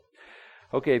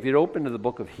Okay, if you'd open to the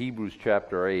book of Hebrews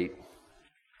chapter 8,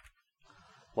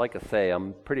 like I say,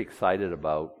 I'm pretty excited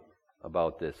about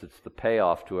this. It's the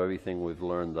payoff to everything we've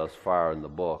learned thus far in the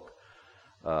book,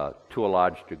 to a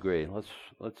large degree.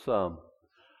 Let's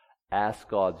ask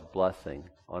God's blessing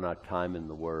on our time in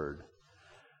the Word.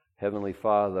 Heavenly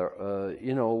Father,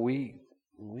 we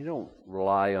don't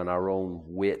rely on our own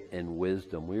wit and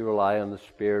wisdom. We rely on the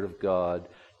Spirit of God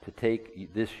to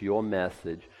take this, your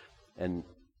message, and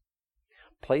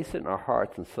place it in our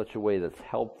hearts in such a way that's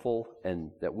helpful and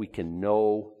that we can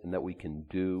know and that we can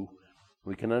do,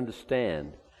 we can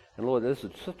understand. And Lord, this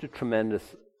is such a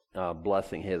tremendous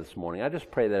blessing here this morning. I just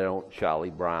pray that I don't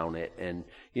Charlie Brown it. And,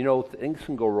 things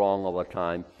can go wrong all the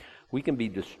time. We can be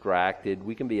distracted.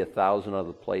 We can be 1,000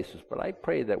 other places. But I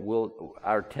pray that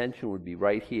our attention would be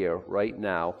right here, right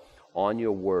now, on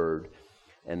your word,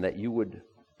 and that you would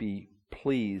be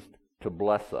pleased to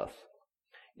bless us.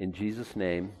 In Jesus'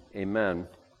 name, amen.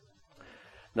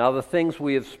 Now the things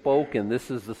we have spoken,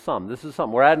 this is the sum. This is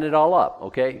some. We're adding it all up,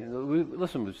 okay?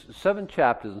 Listen, 7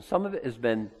 chapters, and some of it has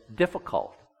been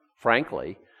difficult,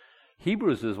 frankly.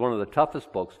 Hebrews is one of the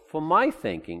toughest books, for my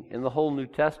thinking, in the whole New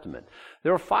Testament.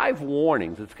 There are 5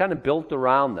 warnings. It's kind of built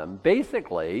around them.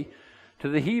 Basically, to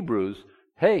the Hebrews,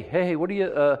 hey, what do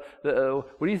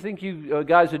you think you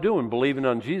guys are doing, believing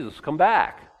on Jesus? Come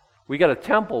back. We got a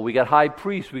temple, we got high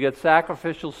priests, we got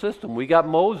sacrificial system, we got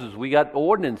Moses, we got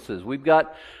ordinances,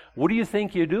 what do you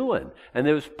think you're doing? And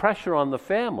there was pressure on the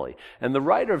family. And the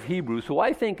writer of Hebrews, who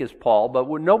I think is Paul, but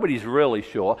nobody's really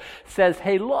sure, says,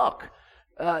 hey, look,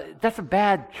 that's a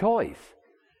bad choice.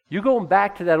 You're going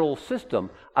back to that old system.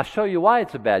 I'll show you why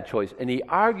it's a bad choice. And he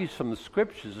argues from the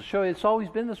scriptures to show you it's always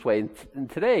been this way. And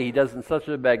today he does it in such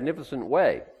a magnificent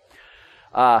way.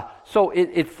 So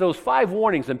it's those 5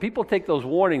 warnings, and people take those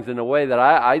warnings in a way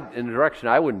that in a direction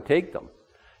I wouldn't take them.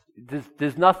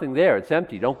 There's nothing there. It's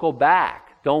empty. Don't go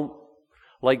back. Don't,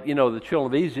 the children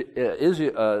of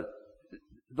Israel,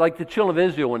 like the children of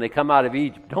Israel when they come out of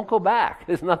Egypt. Don't go back.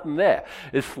 There's nothing there.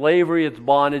 It's slavery, it's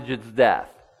bondage, it's death.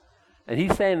 And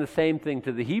he's saying the same thing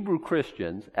to the Hebrew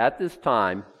Christians at this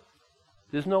time.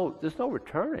 There's no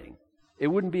returning. It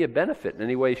wouldn't be a benefit in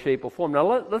any way, shape, or form.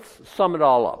 Now let's sum it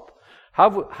all up.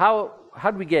 How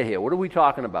did we get here? What are we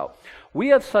talking about? We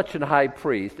have such a high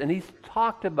priest, and he's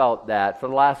talked about that for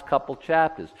the last couple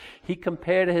chapters. He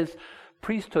compared his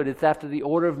priesthood, it's after the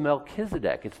order of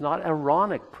Melchizedek. It's not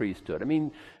Aaronic priesthood. I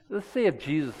mean, let's say if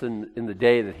Jesus in the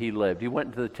day that he lived, he went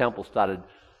into the temple, started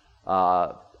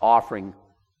offering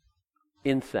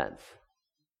incense.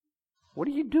 What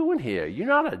are you doing here? You're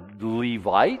not a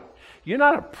Levite. You're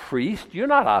not a priest. You're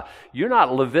not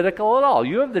Levitical at all.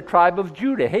 You're of the tribe of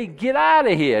Judah. Hey, get out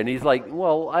of here. And he's like,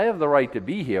 well, I have the right to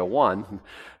be here. 1,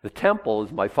 the temple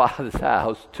is my Father's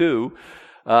house. 2,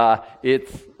 I'm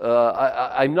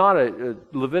not a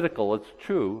Levitical. It's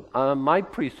true. My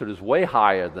priesthood is way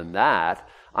higher than that.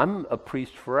 I'm a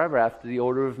priest forever after the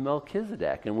order of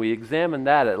Melchizedek. And we examined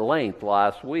that at length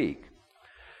last week.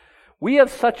 We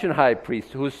have such an high priest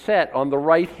who is set on the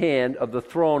right hand of the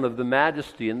throne of the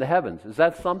majesty in the heavens. Is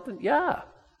that something? Yeah.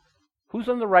 Who's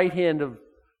on the right hand of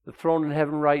the throne in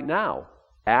heaven right now?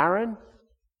 Aaron?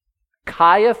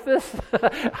 Caiaphas?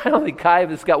 I don't think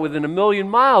Caiaphas got within 1,000,000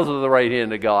 miles of the right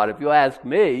hand of God, if you ask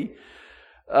me.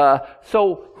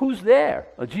 So who's there?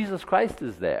 Jesus Christ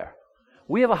is there.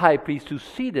 We have a high priest who's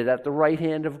seated at the right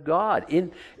hand of God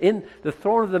in the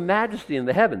throne of the majesty in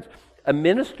the heavens. A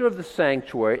minister of the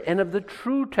sanctuary and of the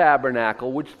true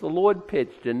tabernacle which the Lord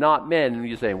pitched and not men. And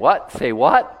you're saying, what? Say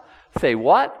what? Say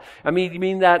what? I mean, you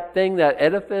mean that thing, that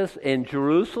edifice in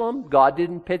Jerusalem? God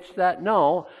didn't pitch that?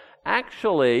 No.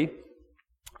 Actually,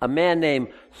 a man named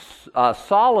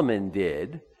Solomon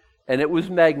did, and it was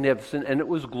magnificent, and it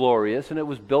was glorious, and it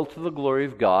was built to the glory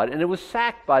of God, and it was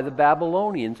sacked by the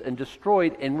Babylonians and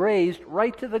destroyed and razed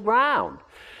right to the ground.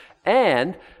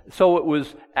 And so it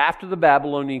was after the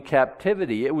Babylonian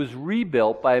captivity, it was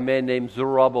rebuilt by a man named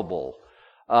Zerubbabel.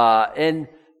 And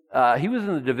he was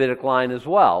in the Davidic line as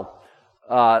well,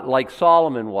 like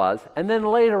Solomon was. And then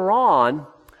later on,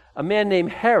 a man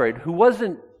named Herod, who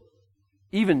wasn't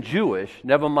even Jewish,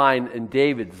 never mind in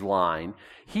David's line,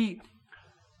 he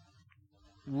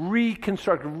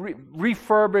reconstructed,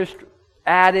 refurbished,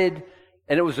 added,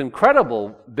 and it was an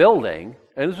incredible building,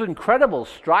 and it was an incredible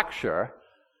structure.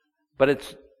 But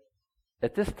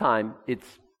at this time,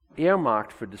 it's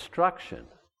earmarked for destruction.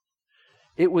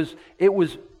 It was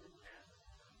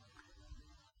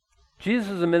Jesus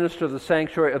is a minister of the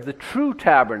sanctuary of the true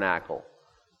tabernacle,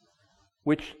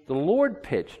 which the Lord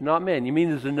pitched, not man. You mean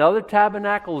there's another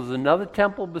tabernacle, there's another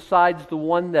temple besides the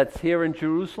one that's here in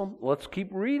Jerusalem? Let's keep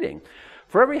reading.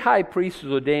 For every high priest is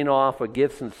ordained to offer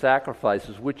gifts and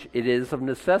sacrifices, which it is of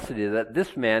necessity that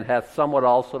this man hath somewhat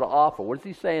also to offer. What is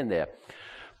he saying there?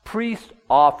 Priests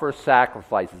offer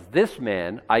sacrifices. This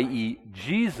man, i.e.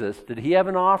 Jesus, did he have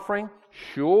an offering?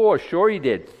 Sure he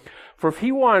did. For if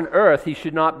he were on earth, he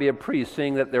should not be a priest,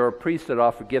 seeing that there are priests that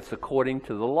offer gifts according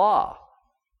to the law.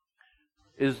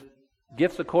 Is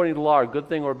gifts according to the law a good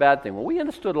thing or a bad thing? Well, we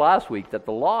understood last week that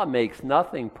the law makes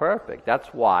nothing perfect. That's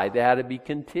why there had to be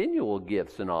continual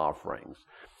gifts and offerings.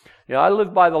 I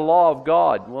live by the law of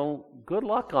God. Well, good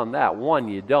luck on that. One,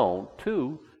 you don't.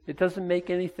 Two, it doesn't make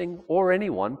anything or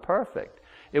anyone perfect.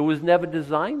 It was never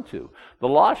designed to. The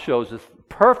law shows us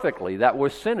perfectly that we're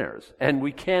sinners and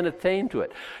we can't attain to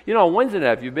it. On Wednesday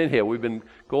night, if you've been here, we've been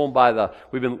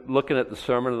looking at the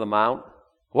Sermon on the Mount.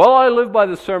 Well, I live by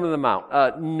the Sermon on the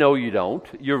Mount. No, you don't.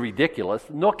 You're ridiculous.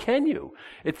 Nor can you.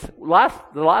 The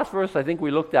last verse I think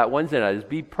we looked at Wednesday night is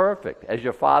be perfect as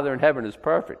your Father in heaven is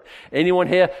perfect. Anyone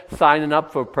here signing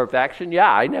up for perfection?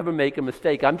 Yeah, I never make a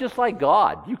mistake. I'm just like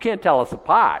God. You can't tell us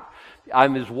apart.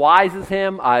 I'm as wise as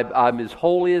Him. I'm as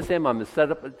holy as Him. I'm as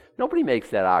set up. Nobody makes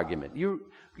that argument. You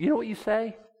know what you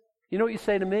say? You know what you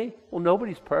say to me? Well,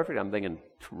 nobody's perfect. I'm thinking,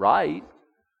 right.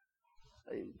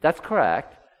 That's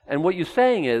correct. And what you're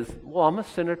saying is, well, I'm a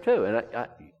sinner too, and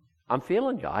I'm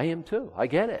feeling you. I am too. I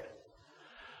get it.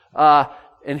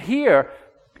 And here,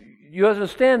 you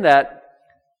understand that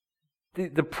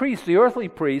the priests, the earthly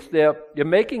priests, they're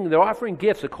offering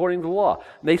gifts according to the law.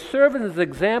 And they serve as an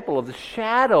example of the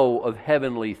shadow of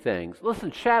heavenly things.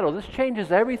 Listen, shadow, this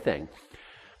changes everything.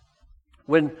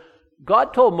 When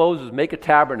God told Moses, make a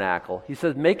tabernacle, He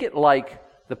says, make it like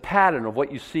the pattern of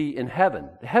what you see in heaven.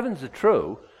 The heavens are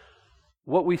true.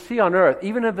 What we see on earth,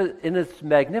 even if in its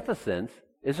magnificence,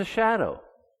 is a shadow.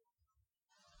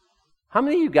 How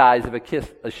many of you guys have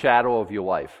kissed a shadow of your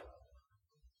wife?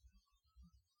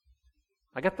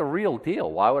 I got the real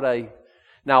deal. Why would I?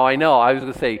 Now, I know, I was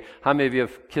going to say, how many of you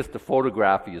have kissed a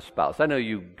photograph of your spouse? I know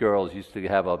you girls used to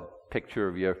have a picture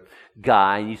of your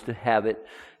guy, and you used to have it,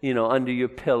 under your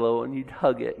pillow, and you'd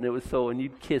hug it, and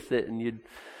you'd kiss it, and you'd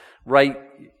write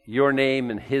your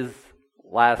name and his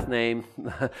last name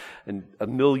and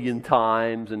 1,000,000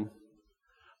 times.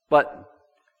 But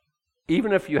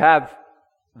even if you have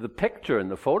the picture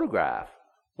and the photograph,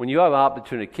 when you have an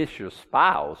opportunity to kiss your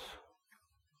spouse,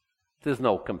 there's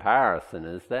no comparison,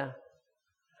 is there?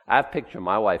 I've pictured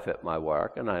my wife at my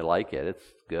work, and I like it.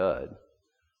 It's good.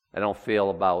 I don't feel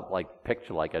about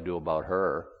picture like I do about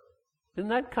her.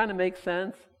 Doesn't that kind of make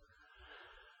sense?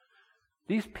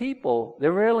 These people,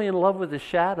 they're really in love with the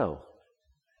shadow.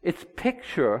 It's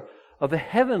picture of the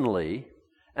heavenly,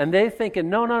 and they're thinking,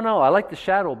 no, I like the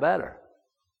shadow better.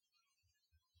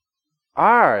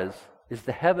 Ours is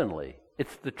the heavenly.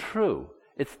 It's the true.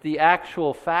 It's the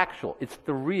actual factual. It's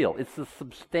the real. It's the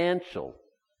substantial.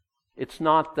 It's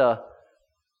not the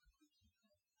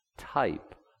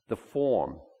type, the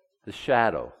form, the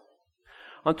shadow.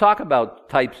 I'm talking about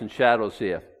types and shadows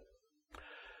here.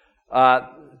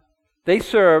 They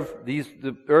serve,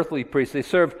 the earthly priests, they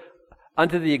serve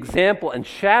unto the example and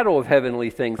shadow of heavenly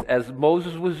things, as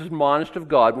Moses was admonished of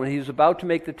God when he was about to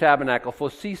make the tabernacle. For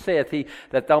see, saith he,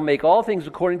 that thou make all things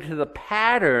according to the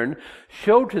pattern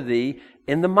showed to thee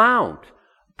in the mount.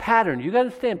 Pattern. You got to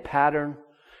understand pattern?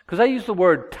 Because I use the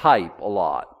word type a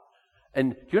lot.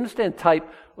 And do you understand type?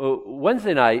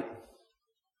 Wednesday night,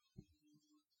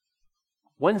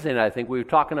 I think we were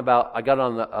talking about, I got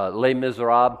on the Les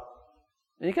Miserables.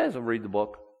 And you guys will read the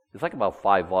book. It's like about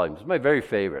 5 volumes. It's my very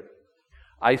favorite.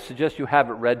 I suggest you have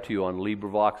it read to you on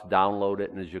LibriVox, download it,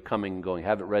 and as you're coming and going,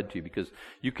 have it read to you, because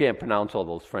you can't pronounce all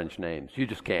those French names. You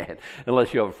just can't,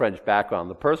 unless you have a French background.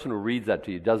 The person who reads that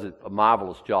to you does a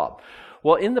marvelous job.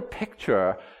 Well, in the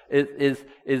picture is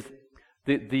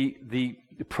the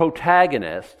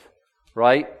protagonist,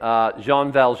 right?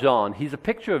 Jean Valjean. He's a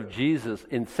picture of Jesus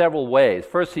in several ways.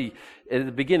 First, at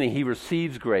the beginning, he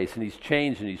receives grace, and he's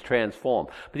changed and he's transformed.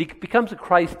 But he becomes a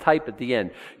Christ type at the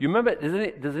end. You remember,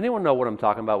 does anyone know what I'm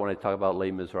talking about when I talk about Les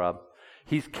Miserables?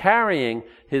 He's carrying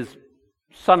his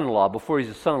son-in-law, before he's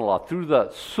a son-in-law, through the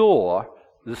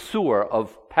sewer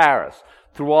of Paris,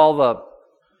 through all the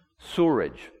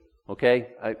sewerage. Okay?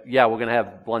 We're going to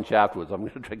have lunch afterwards. I'm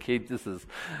going to try to keep this as...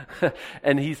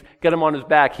 and he's got him on his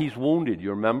back. He's wounded, you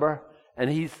remember? And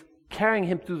he's carrying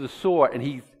him through the sewer, and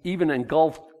he's even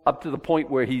engulfed up to the point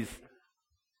where he's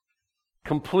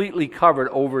completely covered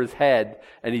over his head,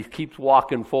 and he keeps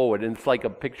walking forward, and it's like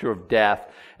a picture of death,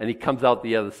 and he comes out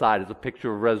the other side as a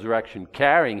picture of resurrection,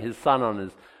 carrying his son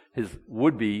on his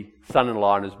would-be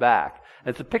son-in-law on his back.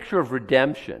 And it's a picture of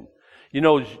redemption. You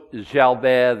know,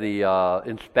 Jalbert, the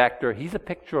inspector, he's a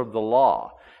picture of the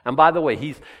law. And by the way,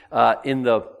 he's, in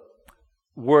the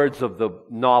words of the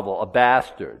novel, a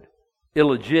bastard,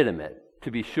 illegitimate,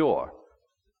 to be sure.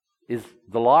 Is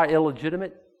the law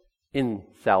illegitimate? In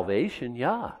salvation,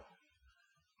 yeah.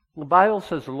 The Bible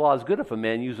says the law is good if a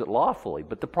man use it lawfully,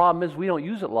 but the problem is we don't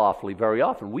use it lawfully very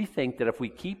often. We think that if we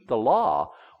keep the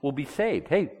law, we'll be saved.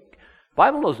 Hey, the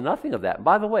Bible knows nothing of that. And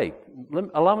by the way,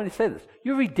 allow me to say this.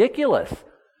 You're ridiculous.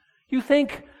 You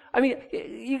think,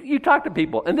 you talk to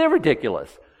people, and they're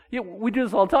ridiculous. We do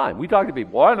this all the time. We talk to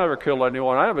people, well, I never killed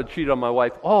anyone. I never cheated on my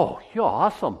wife. Oh, you're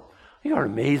awesome. You're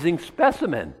an amazing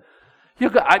specimen.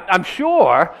 I'm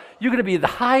sure you're going to be the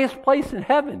highest place in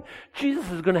heaven. Jesus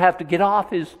is going to have to get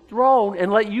off his throne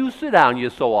and let you sit down.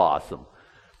 You're so awesome.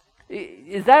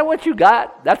 Is that what you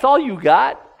got? That's all you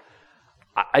got?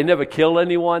 I never killed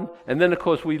anyone. And then, of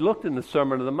course, we looked in the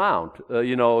Sermon on the Mount.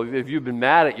 If you've been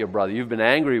mad at your brother, you've been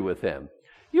angry with him.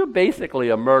 You're basically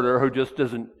a murderer who just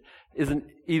isn't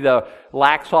either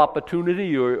lacks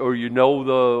opportunity or you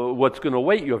know what's going to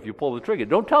await you if you pull the trigger.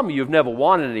 Don't tell me you've never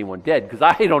wanted anyone dead, because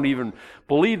I don't even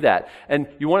believe that. And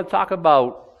you want to talk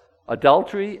about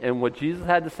adultery and what Jesus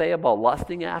had to say about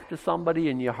lusting after somebody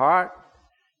in your heart?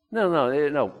 No.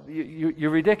 You're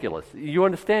ridiculous. You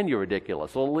understand you're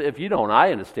ridiculous. Well, if you don't,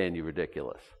 I understand you're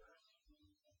ridiculous.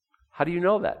 How do you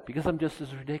know that? Because I'm just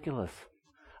as ridiculous.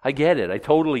 I get it. I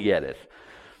totally get it.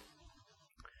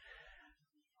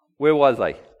 Where was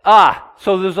I?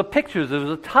 So there's a picture, there's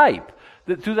a type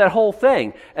through that whole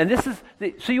thing. And this is,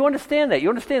 so you understand that. You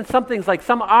understand some things, like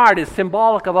some art is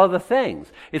symbolic of other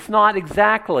things. It's not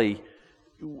exactly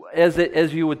as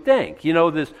you would think.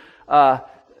 There's, I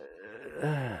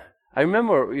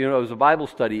remember, it was a Bible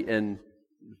study, and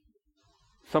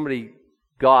somebody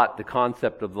got the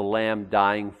concept of the Lamb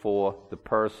dying for the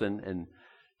person, and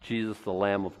Jesus, the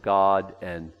Lamb of God,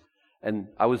 and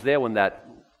I was there when that.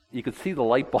 You could see the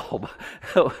light bulb.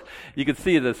 You could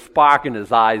see the spark in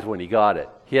his eyes when he got it.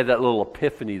 He had that little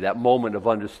epiphany, that moment of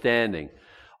understanding.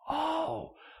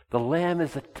 Oh, the Lamb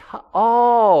is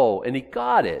and he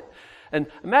got it. And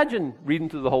imagine reading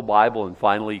through the whole Bible and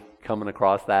finally coming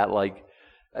across that.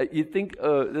 You think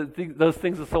those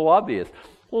things are so obvious.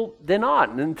 Well, they're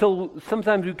not, until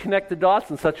sometimes you connect the dots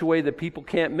in such a way that people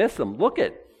can't miss them. Look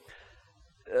at,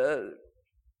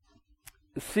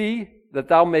 see that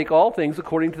thou make all things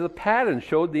according to the pattern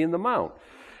showed thee in the mount.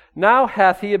 Now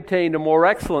hath he obtained a more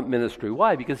excellent ministry.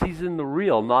 Why? Because he's in the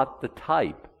real, not the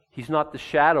type. He's not the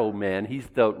shadow man, he's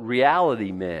the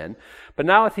reality man. But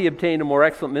now hath he obtained a more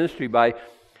excellent ministry, by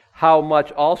how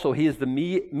much also he is the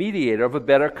mediator of a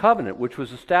better covenant, which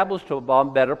was established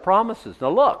upon better promises.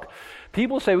 Now look,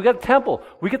 people say, we got the temple,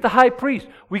 we got the high priest,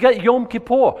 we got Yom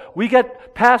Kippur, we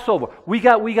got Passover, we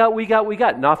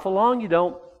got. Not for long, you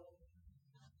don't.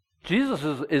 Jesus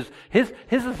is his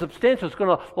is substantial. It's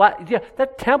going to,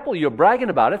 that temple you're bragging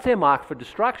about, it's a mark for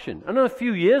destruction. And in a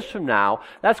few years from now,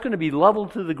 that's going to be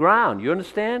leveled to the ground. You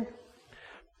understand?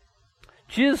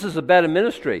 Jesus is a better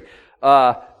ministry.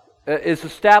 Is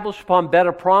established upon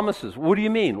better promises. What do you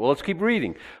mean? Well, let's keep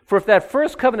reading. For if that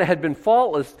first covenant had been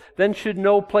faultless, then should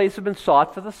no place have been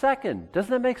sought for the second. Doesn't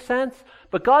that make sense?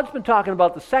 But God's been talking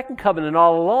about the second covenant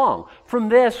all along, from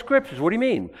their scriptures. What do you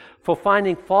mean? For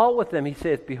finding fault with them, he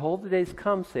saith, Behold, the days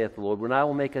come, saith the Lord, when I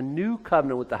will make a new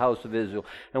covenant with the house of Israel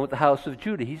and with the house of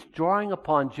Judah. He's drawing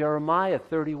upon Jeremiah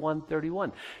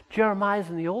 31:31. Jeremiah's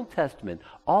in the Old Testament.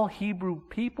 All Hebrew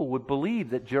people would believe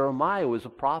that Jeremiah was a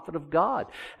prophet of God,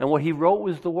 and what he wrote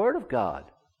was the Word of God.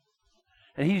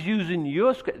 And he's using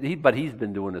your script, but he's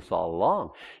been doing this all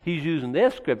along. He's using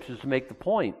their scriptures to make the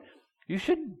point. You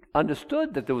should have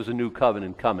understood that there was a new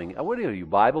covenant coming. What are you,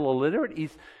 Bible illiterate?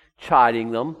 He's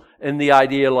chiding them in the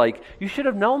idea you should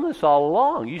have known this all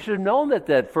along. You should have known that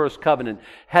that first covenant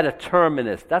had a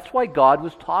terminus. That's why God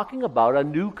was talking about a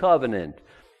new covenant.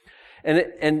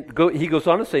 He goes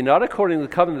on to say, not according to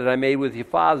the covenant that I made with your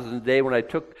fathers in the day when I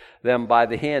took them by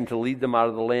the hand to lead them out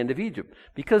of the land of Egypt,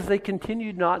 because they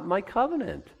continued not in my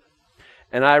covenant.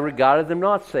 And I regarded them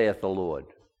not, saith the Lord.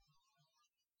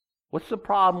 What's the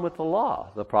problem with the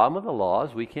law? The problem with the law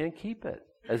is we can't keep it,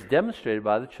 as demonstrated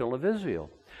by the children of Israel.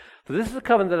 For this is the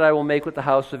covenant that I will make with the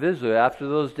house of Israel. After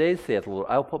those days, saith the Lord,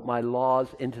 I will put my laws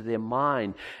into their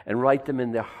mind and write them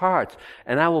in their hearts.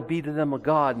 And I will be to them a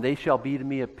God, and they shall be to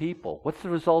me a people. What's the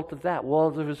result of that?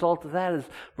 Well, the result of that is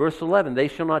verse 11. They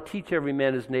shall not teach every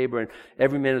man his neighbor and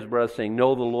every man his brother, saying,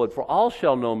 Know the Lord, for all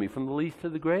shall know me, from the least to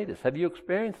the greatest. Have you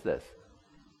experienced this?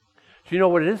 Do you know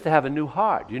what it is to have a new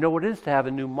heart? Do you know what it is to have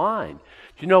a new mind?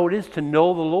 Do you know what it is to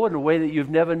know the Lord in a way that you've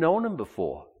never known Him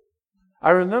before? I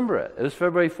remember it. It was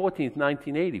February 14th,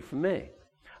 1980 for me.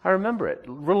 I remember it.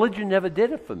 Religion never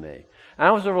did it for me. And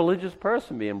I was a religious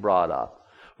person being brought up.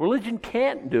 Religion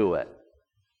can't do it.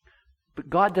 But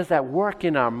God does that work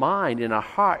in our mind, in our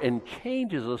heart, and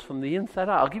changes us from the inside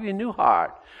out. I'll give you a new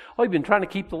heart. Oh, you've been trying to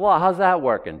keep the law. How's that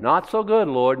working? Not so good,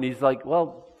 Lord. And he's like,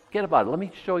 well, forget about it. Let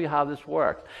me show you how this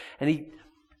works. And he,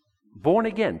 born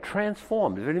again,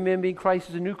 transformed. If any man be in Christ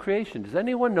is a new creation. Does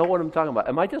anyone know what I'm talking about?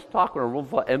 Am I just talking a room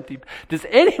full of empty? Does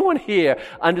anyone here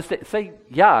understand? Say,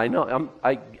 yeah, I know.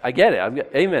 I get it.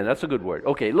 Amen. That's a good word.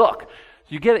 Okay, look.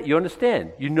 You get it. You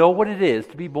understand. You know what it is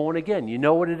to be born again. You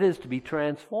know what it is to be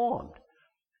transformed.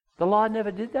 The law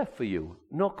never did that for you,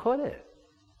 nor could it.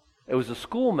 It was a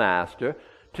schoolmaster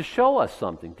to show us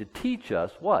something, to teach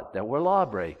us what? That we're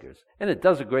lawbreakers. And it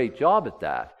does a great job at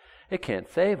that. It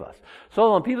can't save us.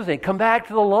 So when people say, come back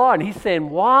to the law, and he's saying,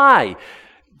 why?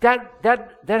 That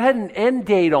had an end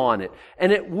date on it.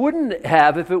 And it wouldn't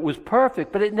have if it was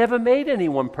perfect, but it never made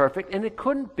anyone perfect, and it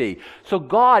couldn't be. So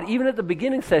God, even at the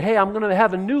beginning, said, hey, I'm going to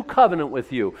have a new covenant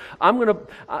with you.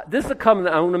 This is a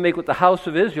covenant I'm going to make with the house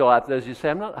of Israel. After this, you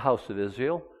say, I'm not the house of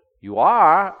Israel. You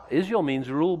are. Israel means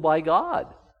ruled by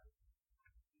God.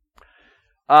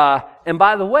 And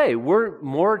by the way, we're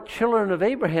more children of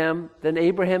Abraham than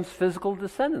Abraham's physical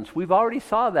descendants. We've already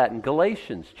saw that in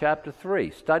Galatians chapter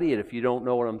 3. Study it if you don't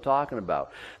know what I'm talking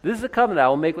about. This is a covenant I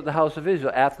will make with the house of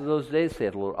Israel after those days,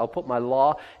 saith the Lord. I'll put my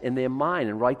law in their mind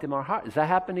and write them in our heart. Does that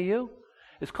happen to you?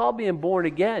 It's called being born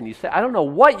again. You say, I don't know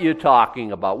what you're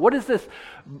talking about. What is this?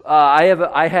 I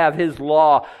have His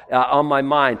law on my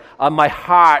mind. My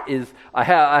heart is, I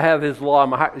have His law on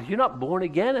my heart. You're not born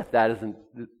again if that isn't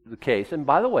the case. And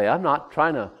by the way, I'm not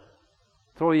trying to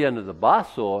throw you under the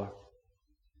bus or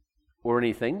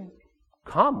anything.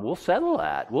 Come, we'll settle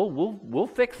that. We'll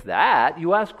fix that.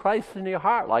 You ask Christ in your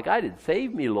heart like I did.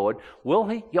 Save me, Lord. Will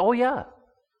He? Oh, yeah.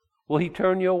 Will He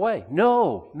turn you away?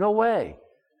 No way.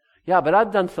 Yeah, but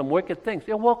I've done some wicked things.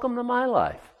 Yeah, welcome to my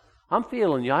life. I'm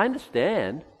feeling you. I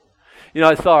understand. You know,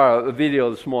 I saw a video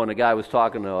this morning. A guy was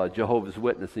talking to a Jehovah's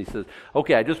Witness, and he says,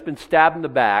 okay, I just been stabbed in the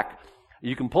back.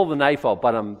 You can pull the knife out,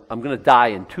 but I'm going to die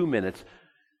in 2 minutes.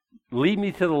 Lead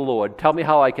me to the Lord. Tell me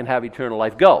how I can have eternal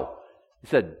life. Go. He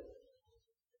said,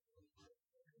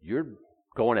 you're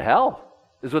going to hell,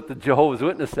 is what the Jehovah's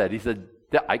Witness said. He said,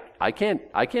 I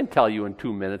can't tell you in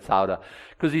 2 minutes how to,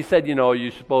 because he said,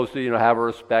 you're supposed to, have a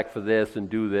respect for this and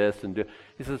do this and do.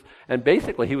 He says, and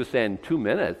basically he was saying 2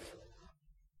 minutes,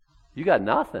 you got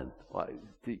nothing.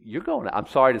 You're going to, I'm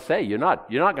sorry to say, you're not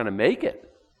going to make it.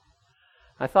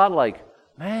 I thought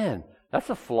man, that's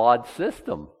a flawed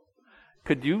system.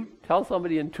 Could you tell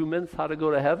somebody in 2 minutes how to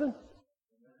go to heaven?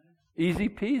 Easy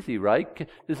peasy, right?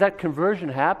 Does that conversion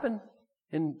happen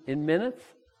in minutes?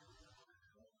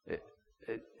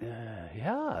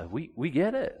 Yeah, we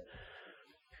get it.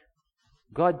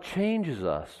 God changes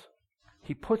us.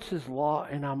 He puts His law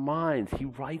in our minds. He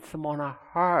writes them on our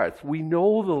hearts. We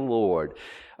know the Lord.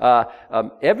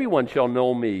 Everyone shall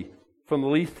know me, from the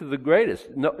least to the greatest.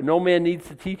 No man needs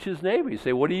to teach his neighbor. You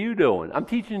say, what are you doing? I'm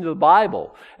teaching you the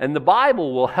Bible. And the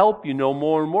Bible will help you know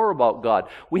more and more about God.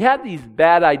 We have these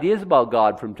bad ideas about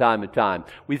God from time to time.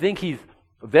 We think He's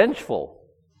vengeful.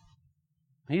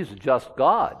 He's a just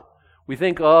God. We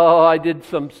think, I did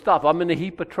some stuff. I'm in a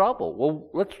heap of trouble. Well,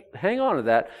 let's hang on to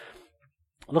that.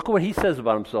 Look at what He says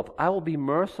about Himself. I will be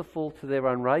merciful to their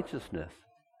unrighteousness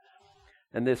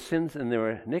and their sins and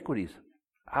their iniquities.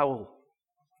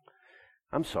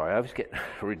 I'm sorry, I was getting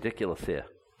ridiculous here.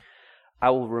 I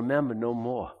will remember no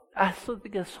more. I still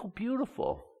think that's so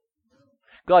beautiful.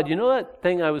 God, you know that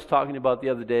thing I was talking about the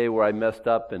other day where I messed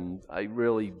up and I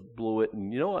really blew it?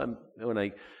 And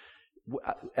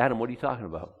Adam, what are you talking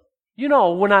about?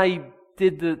 When I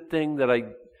did the thing that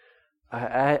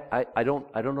I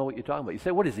don't know what you're talking about. You say,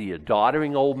 what is he, a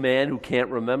doddering old man who can't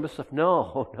remember stuff?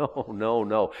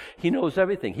 No. He knows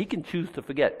everything. He can choose to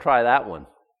forget. Try that one.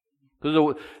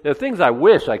 Because there are things I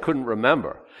wish I couldn't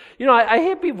remember. I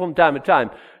hear people from time to time,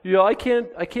 I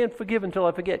can't forgive until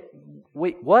I forget.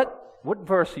 Wait, what? What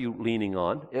verse are you leaning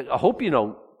on? I hope you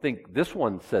don't think this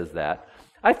one says that.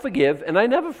 I forgive and I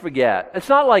never forget. It's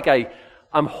not like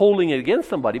I'm holding it against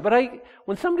somebody, but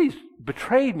when somebody's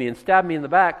betrayed me and stabbed me in the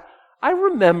back, I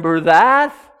remember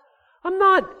that.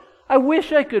 I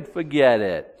wish I could forget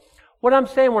it. What I'm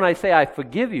saying when I say I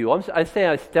forgive you, I say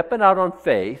I'm stepping out on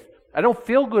faith. I don't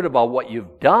feel good about what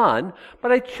you've done,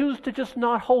 but I choose to just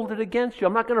not hold it against you.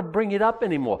 I'm not going to bring it up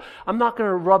anymore. I'm not going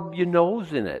to rub your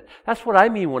nose in it. That's what I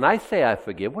mean when I say I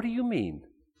forgive. What do you mean?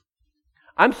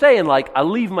 I'm saying I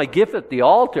leave my gift at the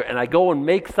altar and I go and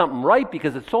make something right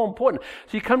because it's so important.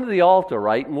 So you come to the altar,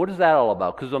 right? And what is that all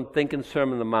about? Because I'm thinking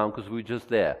Sermon on the Mount because we were just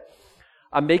there.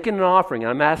 I'm making an offering and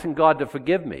I'm asking God to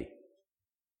forgive me.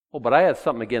 Oh, but I have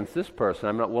something against this person.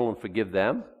 I'm not willing to forgive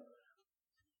them.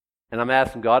 and I'm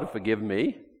asking God to forgive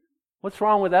me? What's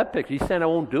wrong with that picture? He's saying, I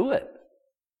won't do it.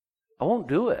 I won't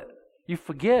do it. You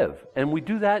forgive. And we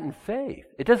do that in faith.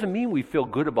 It doesn't mean we feel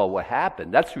good about what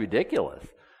happened. That's ridiculous.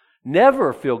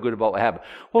 Never feel good about what happened.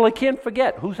 Well, I can't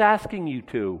forget. Who's asking you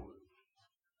to?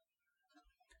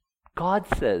 God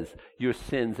says your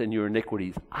sins and your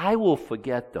iniquities, I will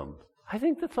forget them. I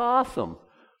think that's awesome.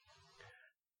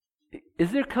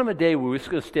 Is there come a day where we're just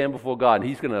going to stand before God and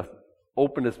He's going to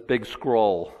open this big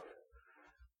scroll?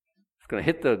 It's going to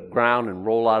hit the ground and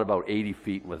roll out about 80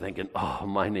 feet, and we're thinking, oh,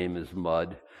 my name is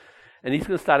mud. And He's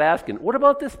going to start asking, what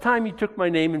about this time you took my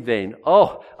name in vain?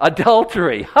 Oh,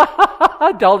 adultery.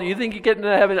 Adultery. You think you're getting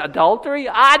to heaven? Adultery?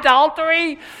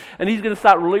 Adultery? And He's going to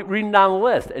start reading down the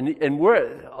list. And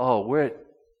we're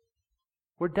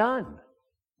done.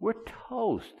 We're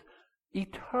toast.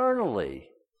 Eternally.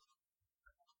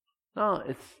 No,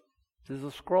 there's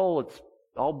a scroll. It's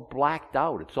all blacked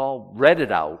out. It's all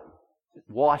redded out.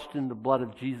 Washed in the blood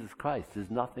of Jesus Christ. There's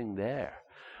nothing there.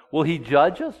 Will He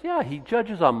judge us? Yeah, He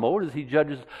judges our motives. He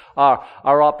judges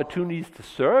our opportunities to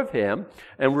serve Him.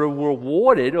 And we're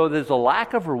rewarded, or there's a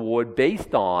lack of reward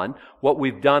based on what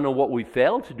we've done or what we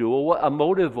failed to do, or what our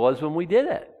motive was when we did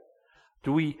it.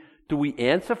 Do we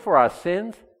answer for our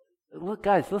sins? Look,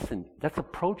 guys, listen. That's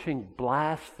approaching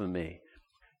blasphemy.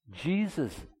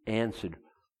 Jesus answered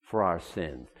for our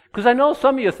sins. Because I know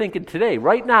some of you are thinking today,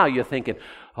 right now, you're thinking,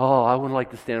 oh, I wouldn't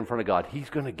like to stand in front of God. He's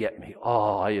going to get me.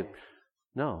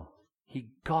 No, He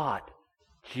got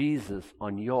Jesus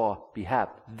on your behalf.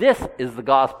 This is the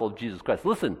gospel of Jesus Christ.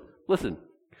 Listen.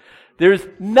 There's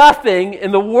nothing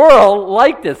in the world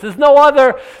like this. There's no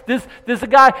other. There's a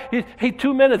guy, hey,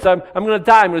 2 minutes, I'm going to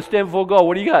die. I'm going to stand before God.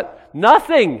 What do you got?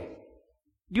 Nothing.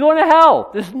 You're going to hell.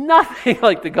 There's nothing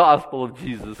like the gospel of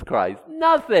Jesus Christ.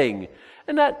 Nothing.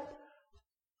 And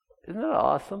isn't that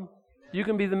awesome? You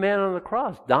can be the man on the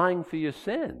cross, dying for your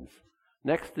sins.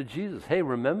 Next to Jesus. Hey,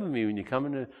 remember me when you come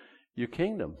into your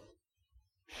kingdom.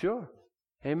 Sure.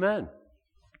 Amen.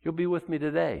 You'll be with me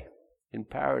today in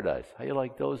paradise. How you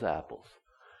like those apples?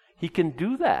 He can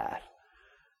do that.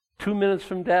 2 minutes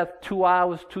from death, 2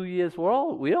 hours, 2 years. We're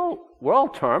all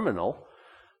terminal.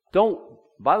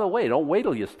 By the way, don't wait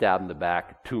till you're stabbed in the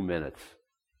back 2 minutes.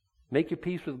 Make your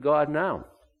peace with God now.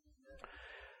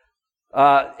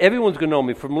 Everyone's going to know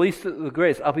me, from least to the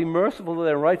greatest. I'll be merciful to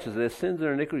their righteousness. Their sins and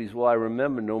iniquities will I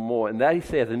remember no more. And that He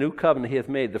saith, the new covenant He hath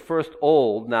made. The first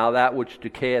old, now that which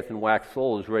decayeth and waxeth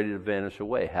old is ready to vanish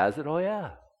away. Has it? Oh,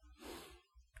 yeah.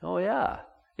 Oh, yeah.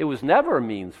 It was never a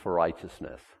means for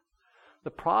righteousness.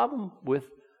 The problem with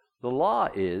the law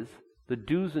is the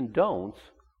do's and don'ts.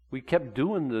 We kept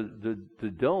doing the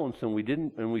don'ts, and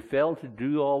we failed to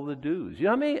do all the do's. You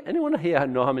know how many? Anyone here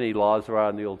know how many laws there are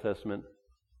in the Old Testament?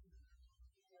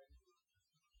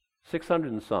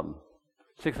 600 and something.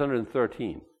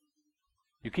 613.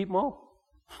 You keep them all?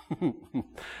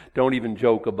 Don't even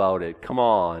joke about it. Come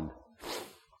on.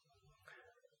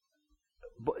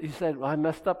 But He said, I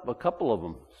messed up a couple of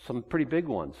them, some pretty big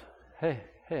ones. Hey,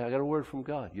 I got a word from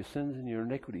God. Your sins and your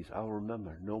iniquities I'll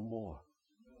remember no more.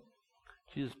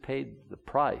 Jesus paid the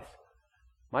price.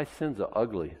 My sins are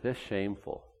ugly. They're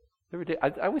shameful. Every day, I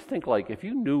always think, like, if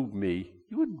you knew me,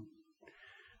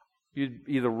 you'd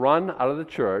either run out of the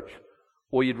church,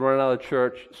 or you'd run out of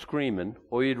church screaming,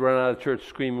 or you'd run out of church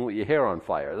screaming with your hair on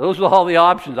fire. Those are all the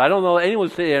options. I don't know anyone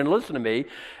sit there and listen to me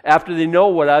after they know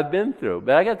what I've been through.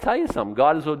 But I got to tell you something.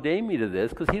 God has ordained me to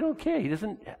this because He don't care.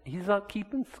 He's not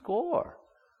keeping score.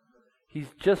 He's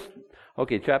just...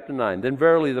 Okay, chapter 9. Then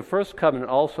verily the first covenant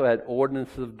also had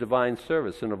ordinances of divine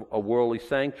service and of a worldly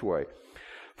sanctuary.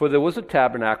 For there was a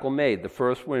tabernacle made. The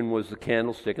first one was the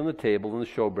candlestick and the table and the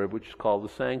showbread, which is called the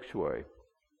sanctuary.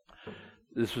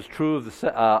 This was true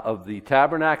of the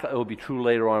tabernacle. It will be true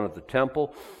later on of the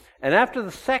temple. And after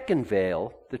the second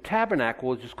veil, the tabernacle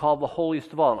was just called the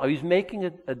holiest of all. Now, He's making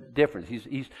a difference.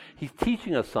 He's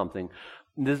teaching us something,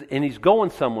 and He's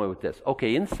going somewhere with this.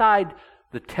 Okay, inside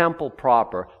the temple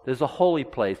proper, there's a holy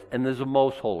place and there's a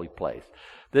most holy place.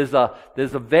 There's a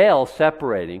veil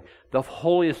separating the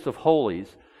holiest of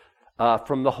holies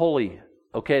from the holy.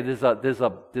 Okay, there's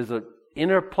a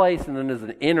inner place and then there's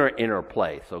an inner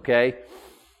place. Okay,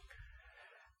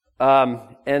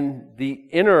 and the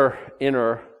inner,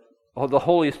 or the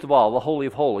holiest of all, the holy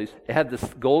of holies, it had this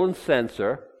golden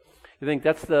censer. You think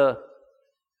that's the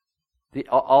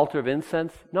altar of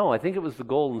incense? No, I think it was the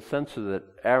golden censer that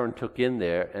Aaron took in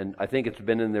there, and I think it's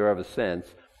been in there ever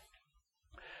since.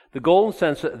 The golden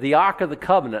censer, the Ark of the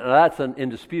Covenant, and that's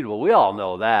indisputable. We all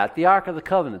know that. The Ark of the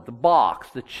Covenant, the box,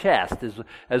 the chest,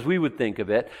 as we would think of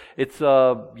it. It's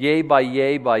yay by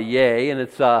yay by yay, and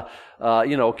it's a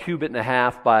cubit and a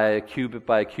half by a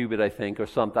cubit, I think, or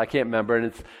something. I can't remember.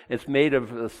 And it's made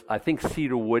of, I think,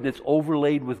 cedar wood, and it's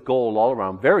overlaid with gold all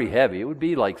around. Very heavy. It would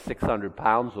be like 600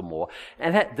 pounds or more.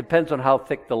 And it depends on how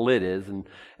thick the lid is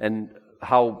and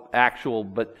how actual.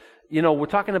 But, we're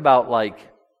talking about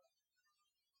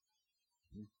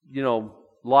a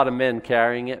lot of men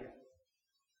carrying it.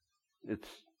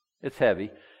 It's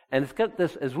heavy, and it's got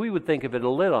this, as we would think of it, a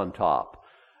lid on top.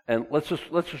 And let's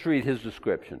just read his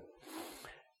description.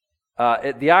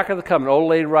 The Ark of the Covenant, all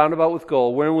laid round about with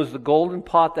gold, wherein was the golden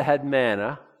pot that had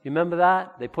manna. You remember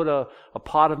that? They put a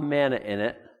pot of manna in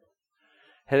it.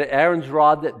 Had Aaron's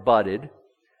rod that budded,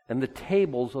 and the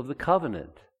tables of the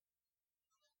covenant.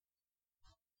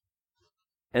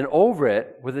 And over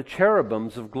it were the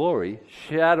cherubims of glory,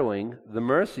 shadowing the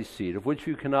mercy seat, of which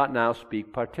you cannot now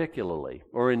speak particularly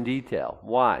or in detail.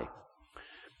 Why?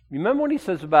 Remember when he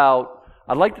says about,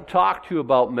 I'd like to talk to you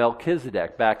about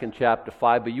Melchizedek back in chapter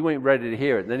 5, but you ain't ready to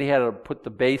hear it. And then he had to put the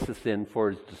basis in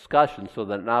for his discussion so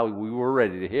that now we were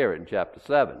ready to hear it in chapter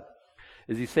 7.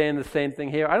 Is he saying the same thing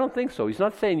here? I don't think so. He's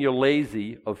not saying you're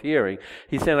lazy of hearing.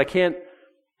 He's saying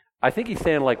I think he's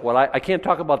saying I can't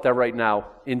talk about that right now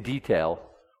in detail.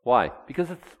 Why?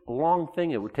 Because it's a long thing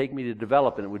it would take me to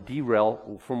develop, and it would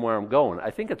derail from where I'm going.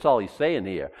 I think that's all he's saying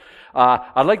here.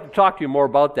 I'd like to talk to you more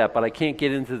about that, but I can't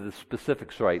get into the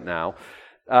specifics right now.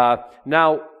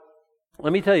 Now,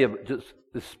 let me tell you, just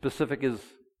as specific as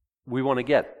we want to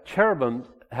get. Cherubim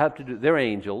they're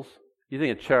angels. You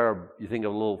think of cherub, you think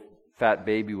of a little fat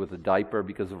baby with a diaper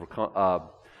because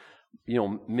of,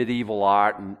 medieval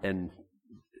art and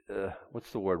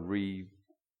what's the word,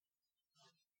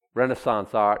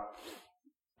 Renaissance art.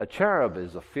 A cherub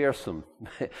is a fearsome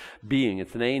being.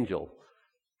 It's an angel.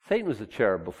 Satan was a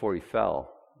cherub before he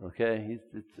fell. Okay,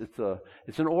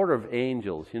 it's an order of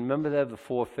angels. You remember they have the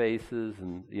four faces,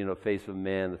 and face of a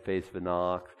man, the face of an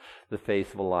ox, the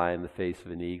face of a lion, the face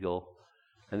of an eagle,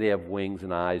 and they have wings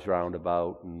and eyes round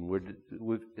about. And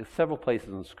we're several places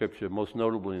in Scripture, most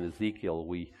notably in Ezekiel,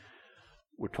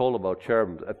 we're told about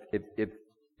cherubim.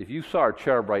 If you saw a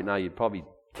cherub right now, you'd probably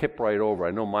tip right over.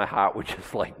 I know my heart would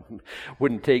just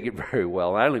wouldn't take it very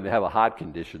well. I don't even have a heart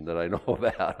condition that I know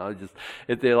about.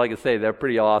 They're a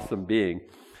pretty awesome being.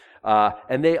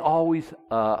 And they always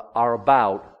are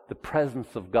about the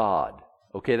presence of God.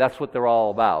 Okay, that's what they're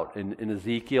all about in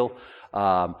Ezekiel.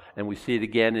 And we see it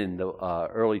again in the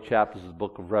early chapters of the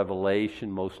book of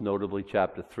Revelation, most notably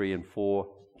chapter 3 and 4,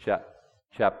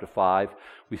 chapter 5.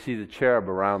 We see the cherub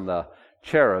around the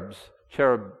cherubs.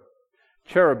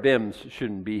 Cherubims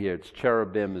shouldn't be here. It's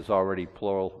cherubim is already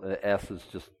plural. The S is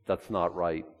that's not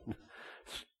right.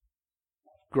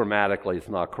 Grammatically, it's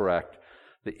not correct.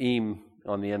 The im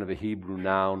on the end of a Hebrew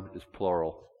noun is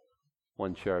plural.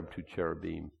 One cherub, two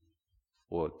cherubim,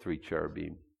 or three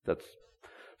cherubim.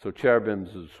 So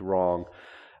cherubims is wrong.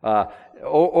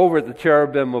 Over the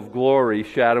cherubim of glory,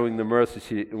 shadowing the mercy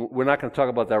seat. We're not going to talk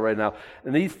about that right now.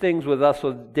 And these things with us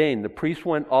ordained. The priest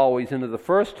went always into the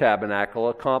first tabernacle,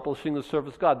 accomplishing the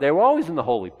service of God. They were always in the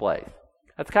holy place.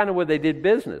 That's kind of where they did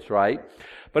business, right?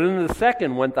 But in the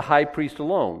second went the high priest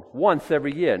alone, once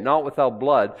every year, not without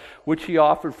blood, which he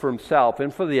offered for himself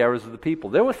and for the errors of the people.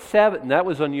 There were 7, and that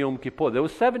was on Yom Kippur. There were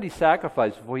 70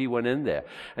 sacrifices before he went in there.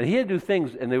 And he had to do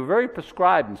things, and they were very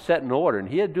prescribed and set in order, and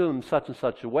he had to do them in such and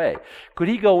such a way. Could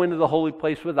he go into the holy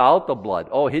place without the blood?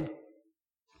 Oh, he'd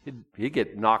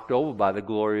get knocked over by the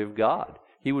glory of God.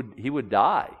 He would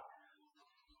die.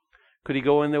 Could he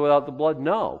go in there without the blood?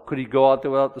 No. Could he go out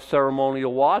there without the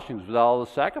ceremonial washings, without all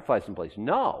the sacrifice in place?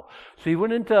 No. So he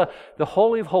went into the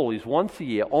Holy of Holies once a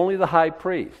year, only the high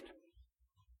priest.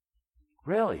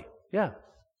 Really? Yeah.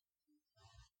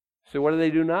 So what do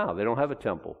they do now? They don't have a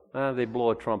temple. They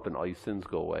blow a trumpet and all your sins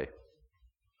go away.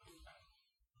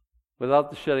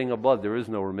 Without the shedding of blood, there is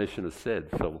no remission of sin.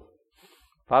 So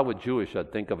if I were Jewish,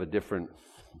 I'd think of a different...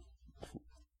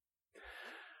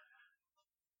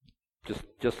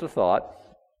 Just a thought.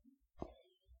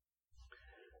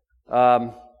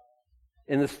 But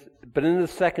in the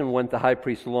second went the high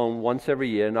priest alone once every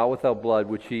year, not without blood,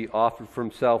 which he offered for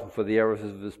himself and for the errors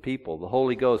of his people. The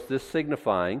Holy Ghost, this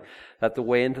signifying that the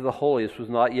way into the holiest was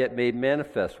not yet made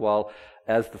manifest, while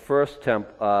as the first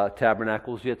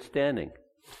tabernacle was yet standing.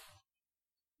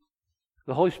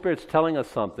 The Holy Spirit's telling us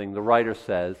something, the writer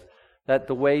says, that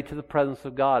the way to the presence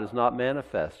of God is not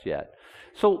manifest yet.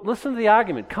 So listen to the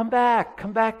argument. Come back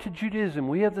to Judaism.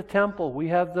 We have the temple. We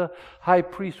have the high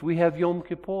priest. We have Yom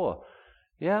Kippur.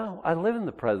 Yeah, I live in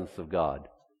the presence of God.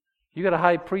 You got a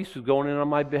high priest who's going in on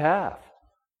my behalf.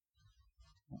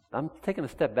 I'm taking a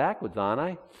step backwards, aren't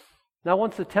I? Now,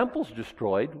 once the temple's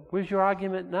destroyed, where's your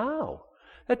argument now?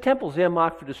 That temple's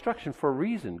earmarked for destruction for a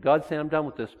reason. God's saying, I'm done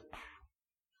with this.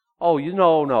 Oh,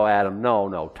 no, Adam,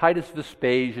 no. Titus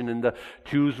Vespasian and the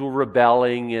Jews were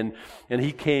rebelling, and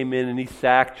he came in and he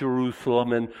sacked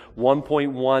Jerusalem, and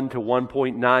 1.1 to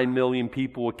 1.9 million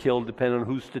people were killed, depending on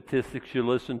whose statistics you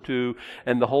listen to,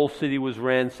 and the whole city was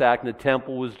ransacked, and the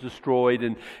temple was destroyed,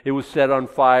 and it was set on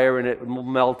fire, and it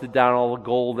melted down. All the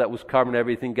gold that was covering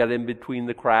everything got in between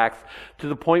the cracks, to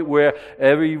the point where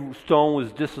every stone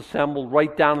was disassembled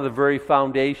right down to the very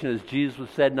foundation. As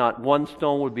Jesus said, not one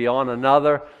stone would be on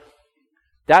another.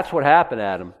 That's what happened,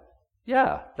 Adam.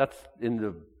 Yeah, that's in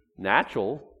the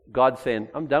natural. God's saying,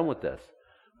 I'm done with this.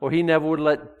 Or he never would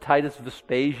let Titus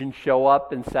Vespasian show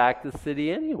up and sack the city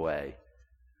anyway.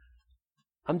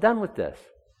 I'm done with this.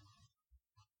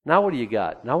 Now what do you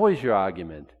got? Now what is your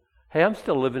argument? Hey, I'm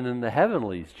still living in the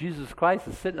heavenlies. Jesus Christ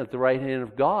is sitting at the right hand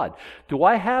of God. Do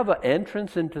I have an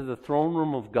entrance into the throne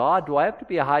room of God? Do I have to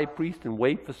be a high priest and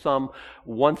wait for some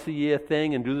once-a-year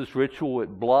thing and do this ritual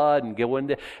with blood and go in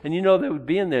there? And they would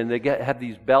be in there and they have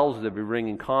these bells that be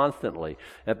ringing constantly.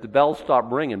 And if the bells stop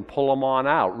ringing, pull them on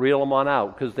out, reel them on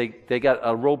out, because they got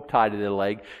a rope tied to their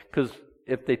leg, because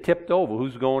if they tipped over,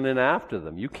 who's going in after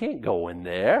them? You can't go in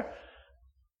there.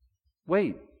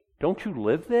 Wait, don't you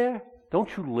live there?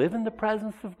 Don't you live in the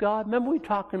presence of God? Remember we were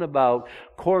talking about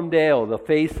Coram Deo, the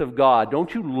face of God.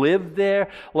 Don't you live there?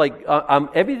 Like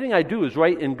everything I do is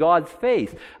right in God's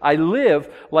face. I live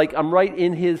like I'm right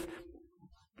in His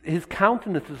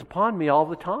countenance is upon me all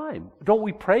the time. Don't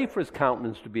we pray for His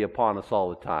countenance to be upon us all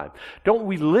the time? Don't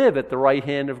we live at the right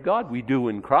hand of God? We do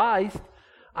in Christ.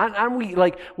 Aren't we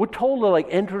we're told to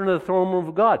enter into the throne room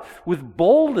of God with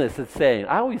boldness? It's saying,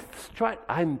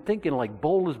 I'm thinking like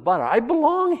bold as butter. I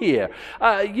belong here.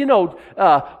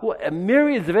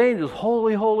 Myriads of angels,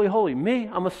 holy, holy, holy. Me,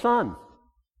 I'm a son.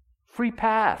 Free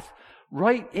pass.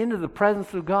 Right into the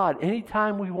presence of God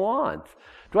anytime we want.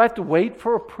 Do I have to wait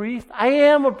for a priest? I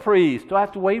am a priest. Do I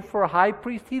have to wait for a high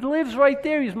priest? He lives right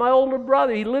there. He's my older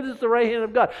brother. He lives at the right hand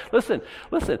of God. Listen.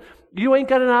 You ain't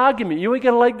got an argument. You ain't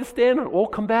got a leg to stand on. Oh,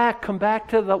 come back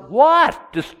to the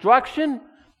what? Destruction?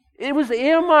 It was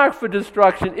earmarked for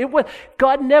destruction.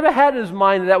 God never had in His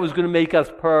mind that was going to make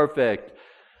us perfect.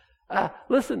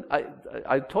 Listen,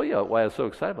 I told you why I was so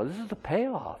excited about it. This is the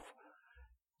payoff.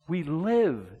 We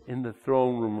live in the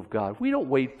throne room of God. We don't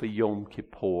wait for Yom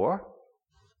Kippur.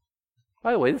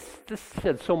 By the way, this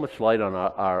sheds so much light on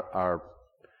our are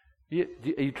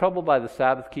you troubled by the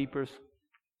Sabbath keepers?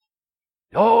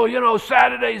 Oh,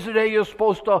 Saturday's the day you're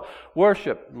supposed to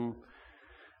worship.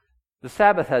 The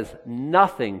Sabbath has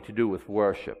nothing to do with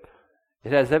worship.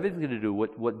 It has everything to do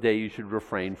with what day you should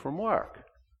refrain from work.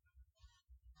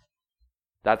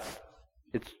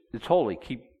 It's holy.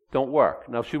 Don't work.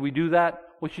 Now, should we do that?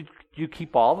 Well, should you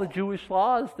keep all the Jewish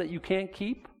laws that you can't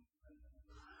keep?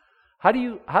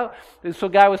 So a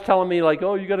guy was telling me you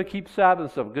got to keep Sabbath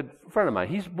and stuff. A good friend of mine,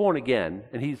 he's born again,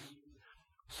 and he's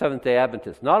Seventh-day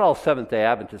Adventist. Not all Seventh-day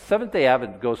Adventists. Seventh-day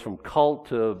Adventist goes from cult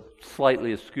to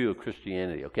slightly askew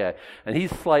Christianity, okay? And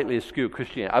he's slightly askew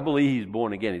Christianity. I believe he's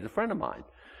born again. He's a friend of mine.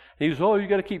 And he was, you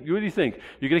got to keep, what do you think?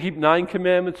 You're going to keep 9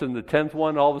 commandments and the 10th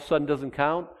one all of a sudden doesn't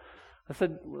count? I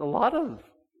said, a lot of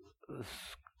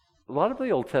the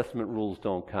Old Testament rules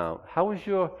don't count. How was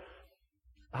your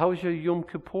Yom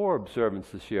Kippur observance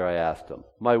this year, I asked him.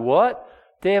 My what?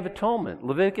 Day of Atonement.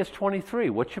 Leviticus 23.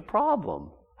 What's your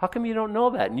problem? How come you don't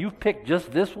know that? And you've picked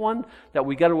just this one that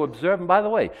we got to observe. And by the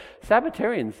way,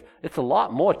 Sabbatarians, it's a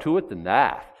lot more to it than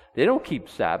that. They don't keep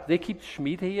Sabbath. They keep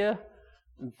Shemitah year.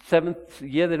 7th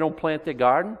year they don't plant their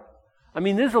garden. I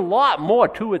mean, there's a lot more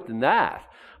to it than that.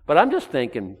 But I'm just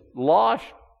thinking, law,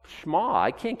 Shema,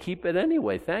 I can't keep it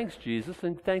anyway. Thanks, Jesus,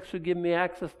 and thanks for giving me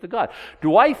access to God.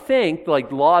 Do I think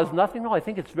law is nothing? No, I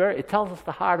think it tells us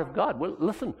the heart of God. Well,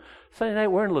 listen, Sunday night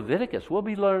we're in Leviticus. We'll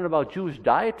be learning about Jewish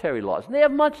dietary laws. And they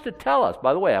have much to tell us.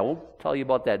 By the way, I won't tell you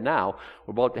about that now.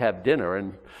 We're about to have dinner.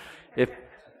 And if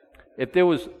there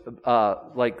was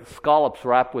scallops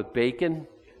wrapped with bacon,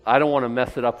 I don't want to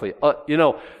mess it up for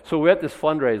you. So we were at this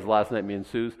fundraiser last night, me and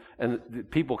Suze, and the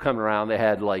people coming around, they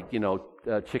had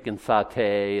chicken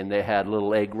satay, and they had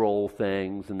little egg roll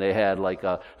things, and they had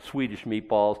Swedish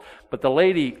meatballs. But the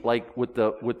lady, with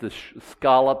the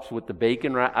scallops with the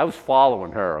bacon wrap, I was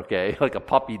following her, okay, like a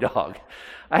puppy dog.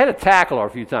 I had to tackle her a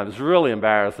few times. It's really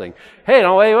embarrassing. Hey,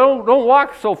 don't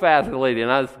walk so fast, the lady.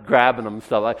 And I was grabbing them and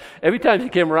stuff. Every time she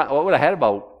came around, I had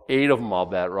about 8 of them, I'll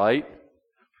bet, right?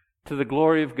 To the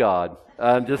glory of God.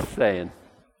 I'm just saying.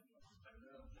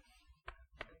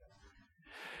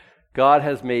 God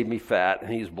has made me fat,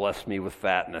 and He's blessed me with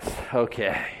fatness.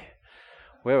 Okay.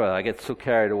 Where was I? I get so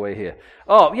carried away here.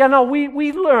 Oh, yeah, no,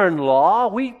 we learn law.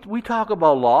 We talk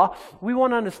about law. We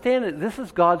want to understand it. This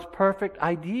is God's perfect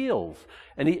ideals.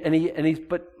 And he's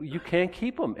but you can't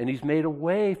keep them. And He's made a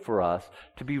way for us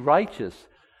to be righteous.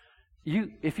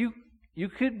 You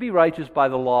could be righteous by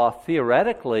the law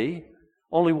theoretically.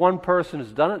 Only one person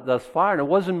has done it thus far, and it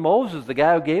wasn't Moses, the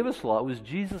guy who gave us law. It was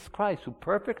Jesus Christ who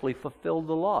perfectly fulfilled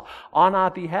the law on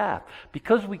our behalf.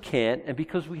 Because we can't and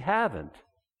because we haven't.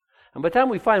 And by the time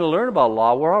we finally learn about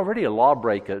law, we're already a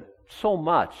lawbreaker so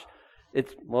much.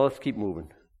 Let's keep moving.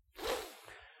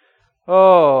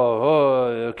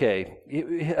 Okay.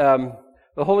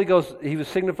 The Holy Ghost, He was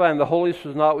signifying the holiest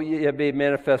was not yet made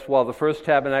manifest while the first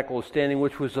tabernacle was standing,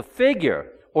 which was a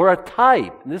figure or a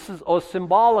type. And this is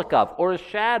symbolic of, or a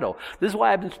shadow. This is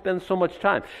why I've been spending so much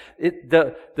time.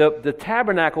 The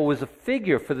tabernacle was a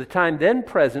figure for the time then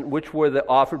present, which were that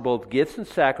offered both gifts and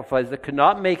sacrifices that could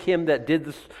not make him that did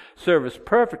the service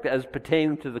perfect as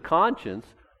pertaining to the conscience.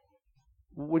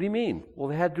 What do you mean? Well,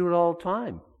 they had to do it all the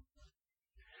time.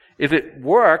 If it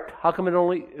worked, how come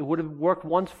it would have worked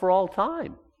once for all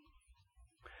time?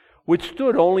 Which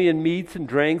stood only in meats and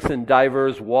drinks and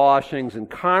divers washings and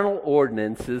carnal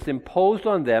ordinances imposed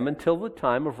on them until the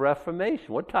time of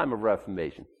Reformation. What time of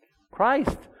Reformation?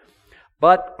 Christ.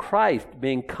 But Christ,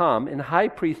 being come and high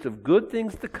priest of good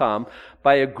things to come,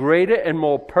 by a greater and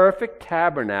more perfect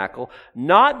tabernacle,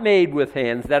 not made with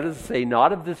hands, that is to say,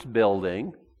 not of this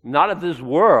building, not of this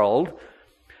world,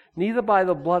 neither by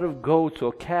the blood of goats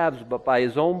or calves, but by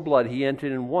His own blood He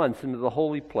entered in once into the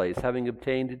holy place, having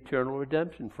obtained eternal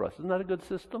redemption for us. Isn't that a good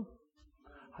system?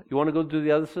 You want to go do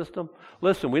the other system?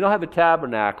 Listen, we don't have a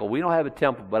tabernacle, we don't have a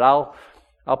temple, but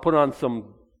I'll put on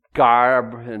some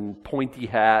garb and pointy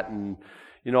hat and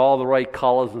all the right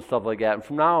colors and stuff like that. And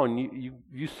from now on,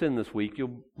 you sin this week,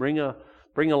 you'll bring a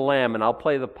lamb, and I'll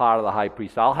play the part of the high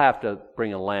priest. I'll have to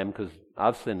bring a lamb because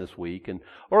I've sinned this week,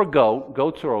 or a goat.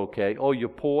 Goats are okay. Oh, you're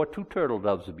poor, 2 turtle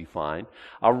doves would be fine.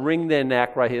 I'll wring their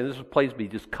neck right here. This place will be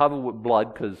just covered with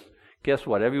blood because guess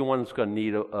what? Everyone's going to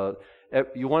need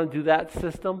you want to do that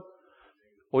system?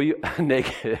 Or you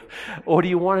negative? Or do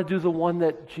you want to do the one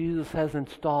that Jesus has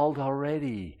installed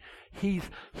already? He's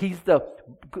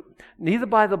neither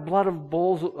by the blood of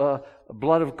bulls,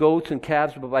 blood of goats and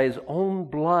calves, but by His own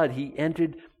blood He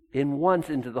entered in once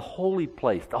into the holy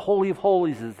place. The Holy of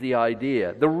Holies is the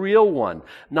idea. The real one.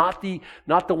 Not the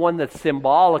one that's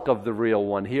symbolic of the real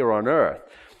one here on earth.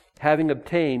 Having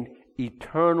obtained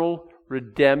eternal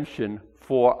redemption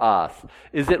for us.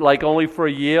 Is it like only for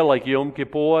a year, like Yom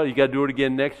Kippur? You got to do it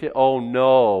again next year? Oh,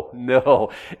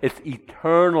 no. It's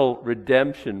eternal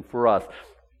redemption for us.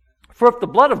 For if the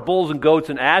blood of bulls and goats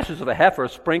and ashes of a heifer,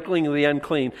 sprinkling of the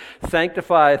unclean,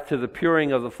 sanctifieth to the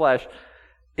puring of the flesh,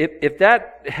 if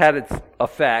that had its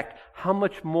effect, how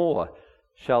much more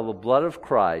shall the blood of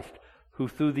Christ, who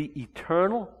through the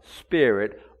eternal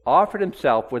Spirit offered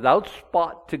Himself without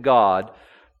spot to God,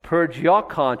 purge your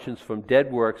conscience from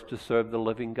dead works to serve the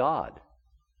living God?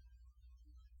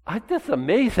 That's an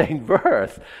amazing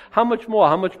verse. How much more?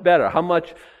 How much better? How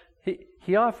much?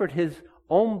 He offered His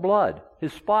own blood,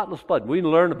 His spotless blood. We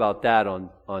learn about that on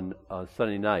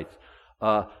Sunday nights.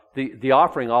 The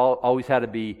offering always had to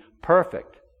be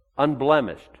perfect,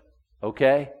 unblemished.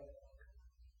 Okay?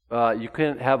 You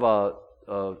couldn't have a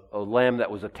lamb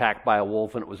that was attacked by a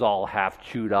wolf and it was all half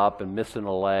chewed up and missing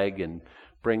a leg and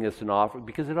bring us an offering,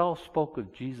 because it all spoke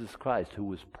of Jesus Christ, who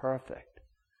was perfect.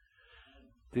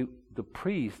 The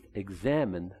priest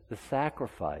examined the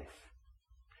sacrifice.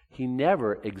 He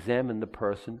never examined the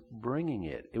person bringing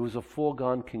it. It was a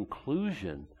foregone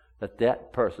conclusion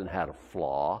that person had a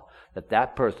flaw,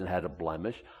 that person had a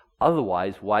blemish.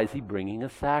 Otherwise, why is he bringing a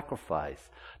sacrifice?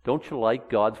 Don't you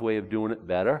like God's way of doing it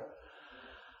better?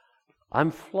 I'm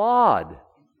flawed.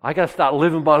 I got to start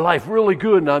living my life really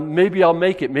good, and maybe I'll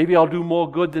make it. Maybe I'll do more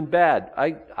good than bad.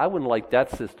 I wouldn't like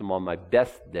that system on my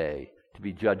best day, to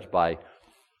be judged by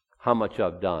how much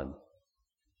I've done.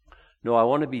 No, I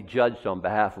want to be judged on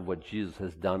behalf of what Jesus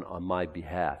has done on my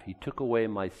behalf. He took away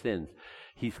my sins.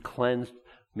 He's cleansed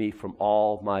me from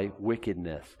all my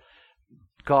wickedness.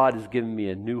 God has given me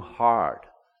a new heart.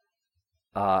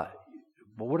 But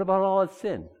what about all that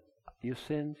sin? Your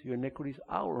sins, your iniquities,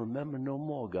 I'll remember no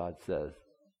more, God says.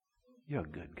 You're a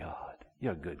good God.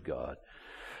 You're a good God.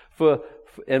 For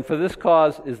this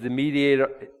cause is the mediator,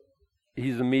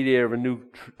 He's the mediator of a new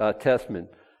testament,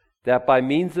 that by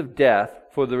means of death,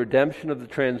 for the redemption of the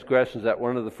transgressions that were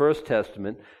under the first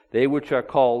testament, they which are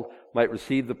called might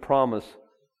receive the promise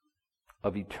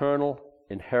of eternal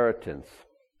inheritance.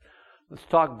 Let's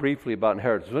talk briefly about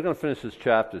inheritance. We're going to finish this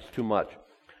chapter. It's too much,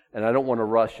 and I don't want to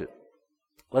rush it.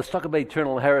 Let's talk about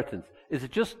eternal inheritance. Is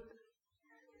it just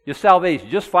your salvation,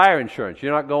 just fire insurance?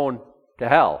 You're not going to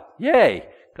hell. Yay!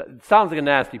 It sounds like a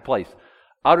nasty place.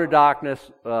 Outer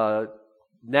darkness,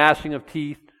 gnashing of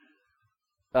teeth,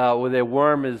 where their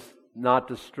worm is not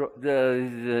destroyed.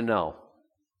 No.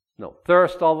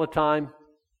 Thirst all the time?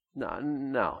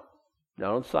 No.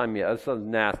 Don't sign me up. That's a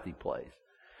nasty place.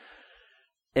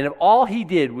 And if all he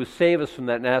did was save us from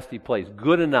that nasty place,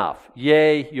 good enough.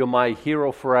 Yay, you're my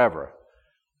hero forever.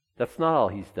 That's not all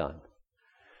he's done.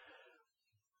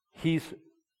 He's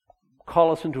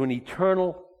called us into an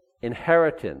eternal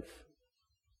inheritance.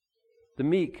 The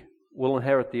meek will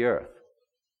inherit the earth.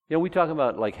 We talk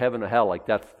about like heaven or hell, like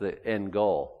that's the end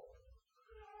goal.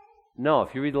 No,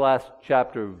 if you read the last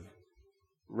chapter of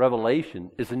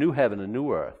Revelation, it's a new heaven, a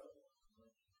new earth.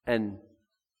 And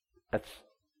that's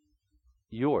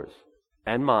yours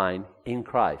and mine in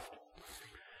Christ.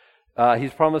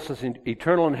 He's promised us an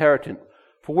eternal inheritance.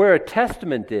 For where a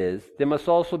testament is, there must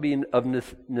also be of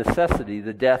necessity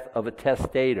the death of a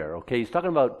testator. Okay, he's talking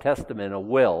about testament, a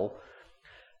will,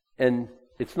 and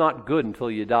it's not good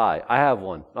until you die. I have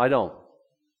one. I don't.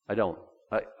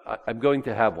 I'm going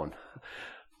to have one.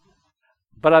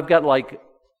 But I've got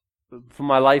for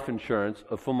my life insurance,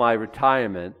 or for my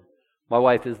retirement, my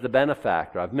wife is the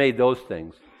benefactor. I've made those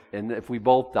things. And if we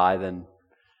both die, then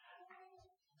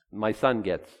my son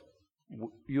gets.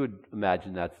 You would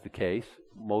imagine that's the case.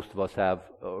 Most of us have,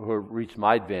 who have reached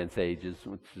my advanced ages,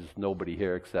 which is nobody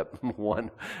here except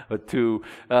one or two.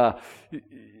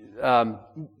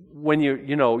 When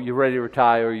you're ready to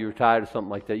retire, or you're retired or something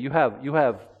like that, you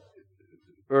have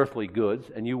earthly goods,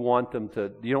 and you want them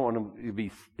to. You don't want them to be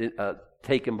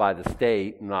taken by the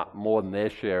state, not more than their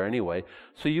share anyway.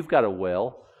 So you've got a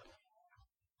will.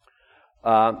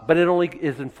 But it only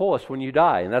is enforced when you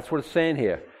die, and that's what it's saying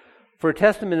here. For a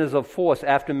testament is of force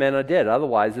after men are dead,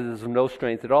 otherwise it is of no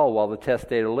strength at all while the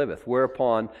testator liveth.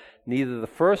 Whereupon neither the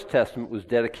first testament was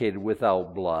dedicated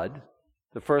without blood.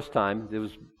 The first time there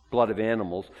was blood of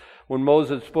animals. When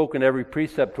Moses had spoken every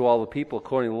precept to all the people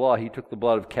according to the law, he took the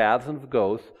blood of calves and of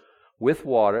goats with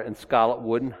water and scarlet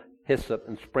wood and hyssop,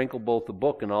 and sprinkled both the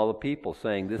book and all the people,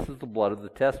 saying, This is the blood of the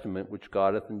testament which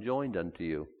God hath enjoined unto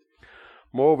you.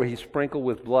 Moreover, he sprinkled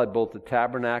with blood both the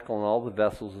tabernacle and all the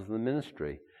vessels of the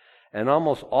ministry. And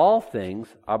almost all things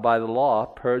are by the law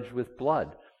purged with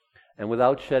blood. And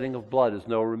without shedding of blood is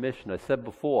no remission. I said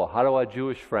before, how do our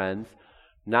Jewish friends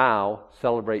now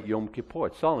celebrate Yom Kippur?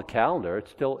 It's still on the calendar.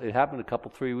 It happened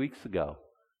 3 weeks ago.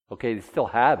 Okay, they still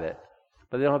have it,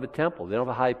 but they don't have a temple. They don't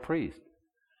have a high priest.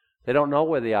 They don't know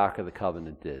where the Ark of the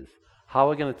Covenant is. How are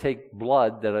we going to take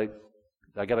blood that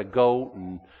I got a goat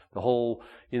and the whole,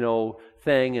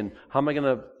 thing, and how am I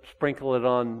going to sprinkle it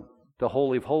on the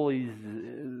Holy of Holies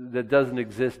that doesn't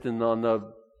exist on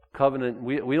the covenant?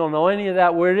 We don't know any of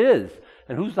that where it is.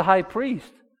 And who's the high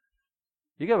priest?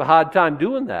 You have a hard time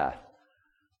doing that.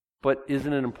 But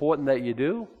isn't it important that you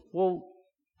do? Well,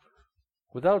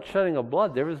 without shedding of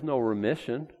blood, there is no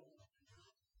remission.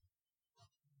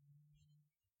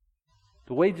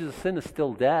 The wages of sin is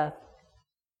still death.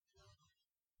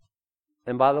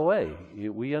 And by the way,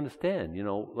 we understand,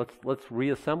 let's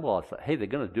reassemble ourselves. Hey, they're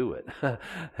going to do it.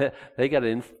 They got an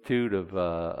institute of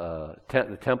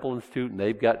the Temple Institute, and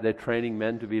they're training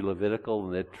men to be Levitical,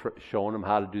 and they're showing them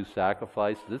how to do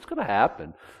sacrifices. It's going to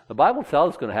happen. The Bible tells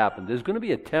us it's going to happen. There's going to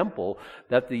be a temple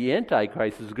that the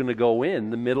Antichrist is going to go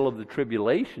in the middle of the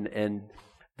tribulation and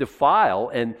defile,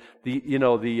 and the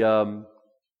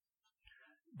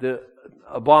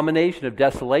abomination of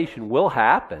desolation will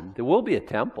happen. There will be a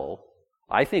temple.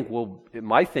 I think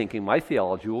my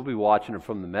theology, we'll be watching it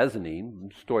from the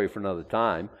mezzanine, story for another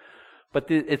time.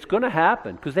 But it's going to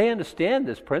happen because they understand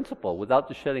this principle. Without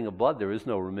the shedding of blood, there is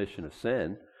no remission of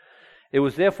sin. It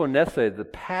was therefore necessary that the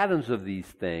patterns of these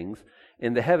things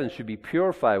in the heavens should be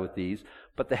purified with these,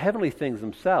 but the heavenly things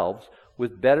themselves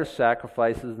with better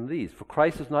sacrifices than these. For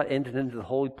Christ has not entered into the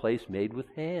holy place made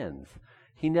with hands.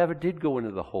 He never did go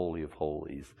into the Holy of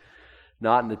Holies.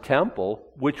 Not in the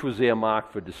temple, which was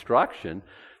earmarked for destruction.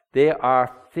 There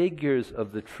are figures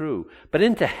of the true. But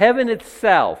into heaven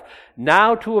itself,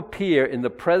 now to appear in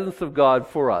the presence of God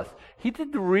for us. He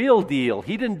did the real deal.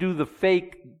 He didn't do the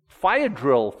fake fire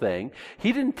drill thing.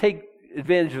 He didn't take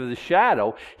advantage of the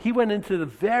shadow. He went into the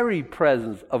very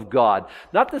presence of God.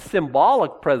 Not the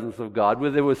symbolic presence of God, where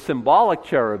there was symbolic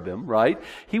cherubim, right?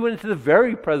 He went into the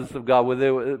very presence of God, where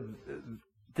there were...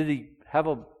 Did he have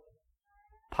a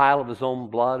pile of his own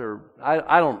blood, or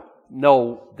I don't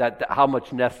know how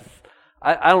much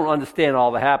I don't understand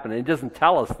all that happened. It doesn't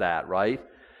tell us that, right?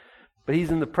 but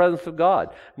he's in the presence of God.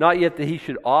 Not yet that he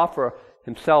should offer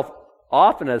himself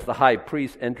often as the high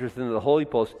priest enters into the holy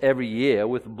place every year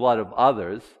with the blood of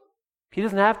others. He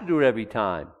doesn't have to do it every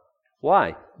time.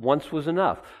 Why? Once was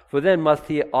enough. For then must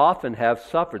he often have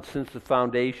suffered since the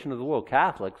foundation of the world.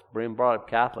 Catholics, Brian brought up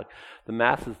Catholic, the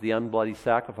Mass is the unbloody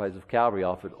sacrifice of Calvary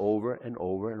offered over and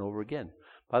over and over again.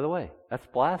 By the way, that's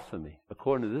blasphemy.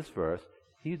 According to this verse,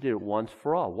 he did it once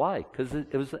for all. Why? Because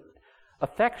it was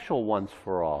effectual once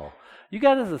for all. You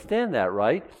got to understand that,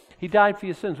 right? He died for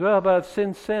your sins. Well, but I've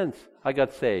sinned since I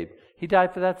got saved. He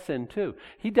died for that sin too.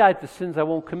 He died for sins I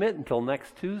won't commit until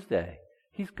next Tuesday.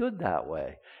 He's good that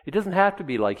way. It doesn't have to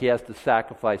be like he has to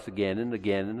sacrifice again and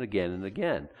again and again and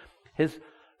again. His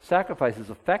sacrifice is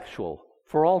effectual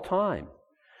for all time.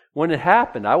 When it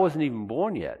happened, I wasn't even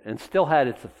born yet, and still had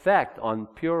its effect on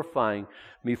purifying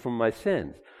me from my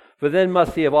sins. For then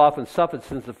must he have often suffered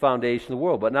since the foundation of the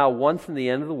world. But now once in the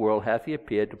end of the world hath he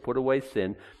appeared to put away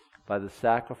sin by the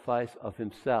sacrifice of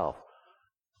himself.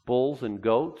 Bulls and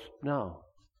goats? No.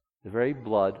 The very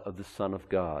blood of the Son of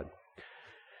God.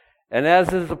 And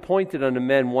as is appointed unto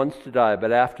men once to die,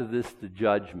 but after this the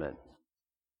judgment.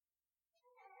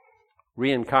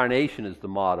 Reincarnation is the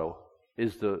motto,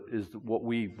 is what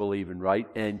we believe in, right?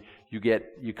 And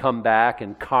you come back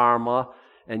and karma,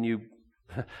 and you,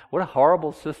 what a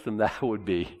horrible system that would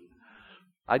be.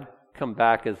 I'd come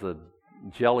back as a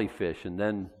jellyfish and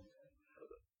then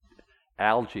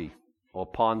algae or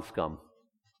pond scum.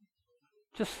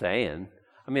 Just saying.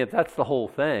 I mean, if that's the whole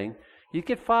thing, you'd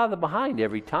get farther behind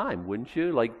every time, wouldn't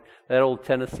you? Like that old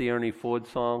Tennessee Ernie Ford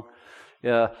song.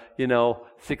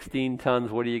 16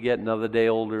 tons, what do you get? Another day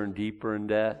older and deeper in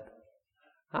debt.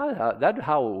 That's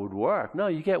how it would work. No,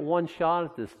 you get one shot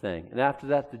at this thing. And after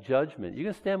that, the judgment. You're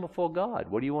going to stand before God.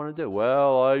 What do you want to do?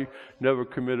 Well, I never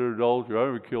committed adultery. I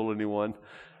never killed anyone.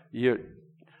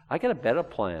 I got a better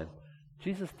plan.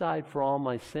 Jesus died for all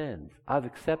my sins. I've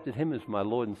accepted him as my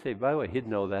Lord and Savior. By the way, he'd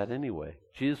know that anyway.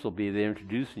 Jesus will be there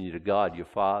introducing you to God, your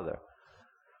Father.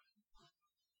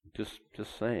 Just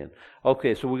saying.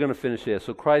 Okay, so we're going to finish there.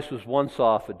 So Christ was once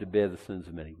offered to bear the sins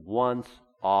of many. Once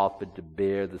offered to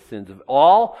bear the sins of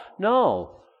all?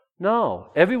 No.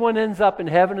 Everyone ends up in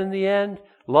heaven in the end.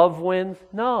 Love wins?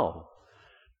 No.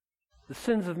 The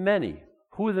sins of many.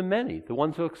 Who are the many? The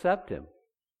ones who accept him.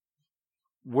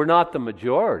 We're not the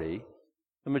majority.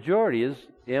 The majority is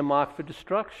earmarked for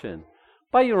destruction.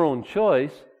 By your own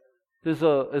choice, there's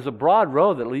a broad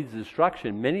road that leads to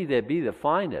destruction. Many there be that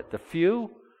find it. The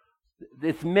few,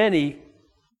 it's many,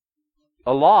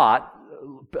 a lot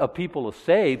of people are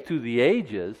saved through the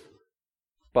ages,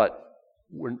 but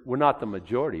we're not the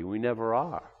majority. We never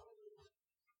are.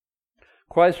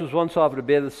 Christ was once offered to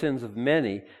bear the sins of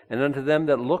many, and unto them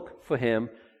that look for him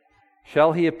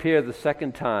shall he appear the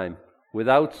second time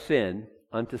without sin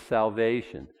unto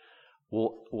salvation.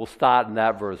 We'll start in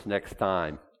that verse next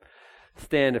time.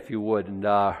 Stand if you would, and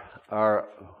we're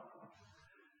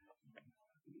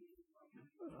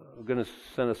going to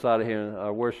send us out of here.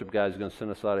 Our worship guys are going to send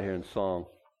us out of here in song.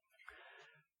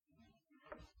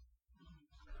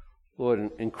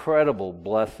 Lord, incredible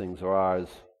blessings are ours.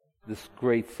 This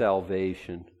great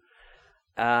salvation.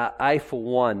 I, for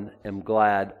one, am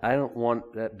glad. I don't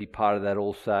want that to be part of that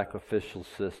old sacrificial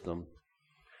system.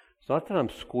 It's not that I'm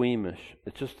squeamish.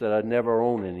 It's just that I'd never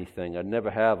own anything. I'd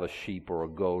never have a sheep or a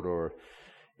goat or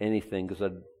anything because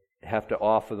I'd have to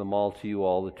offer them all to you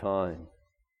all the time.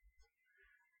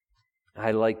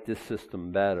 I like this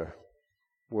system better,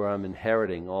 where I'm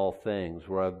inheriting all things,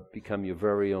 where I've become your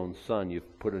very own son.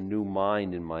 You've put a new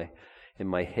mind in my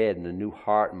head and a new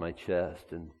heart in my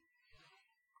chest. And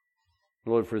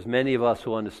Lord, for as many of us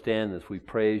who understand this, we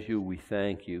praise you, we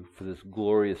thank you for this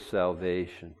glorious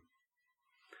salvation.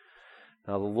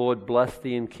 Now the Lord bless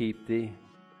thee and keep thee.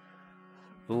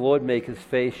 The Lord make his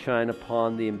face shine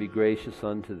upon thee and be gracious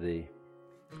unto thee.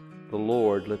 The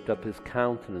Lord lift up his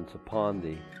countenance upon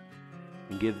thee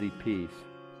and give thee peace.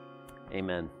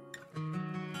 Amen.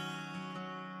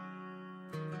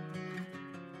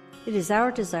 It is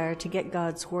our desire to get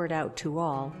God's Word out to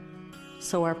all,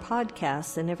 so our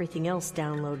podcasts and everything else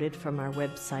downloaded from our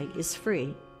website is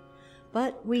free.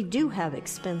 But we do have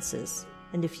expenses,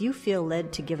 and if you feel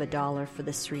led to give $1 for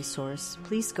this resource,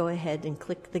 please go ahead and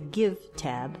click the Give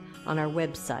tab on our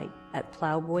website at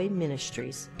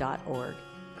plowboyministries.org.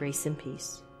 Grace and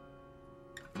peace.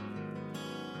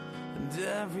 And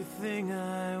everything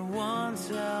I once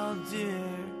held dear,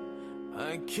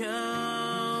 I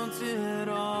count it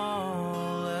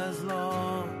all as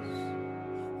loss.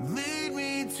 Lead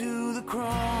me to the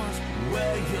cross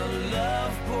where your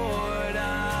love poured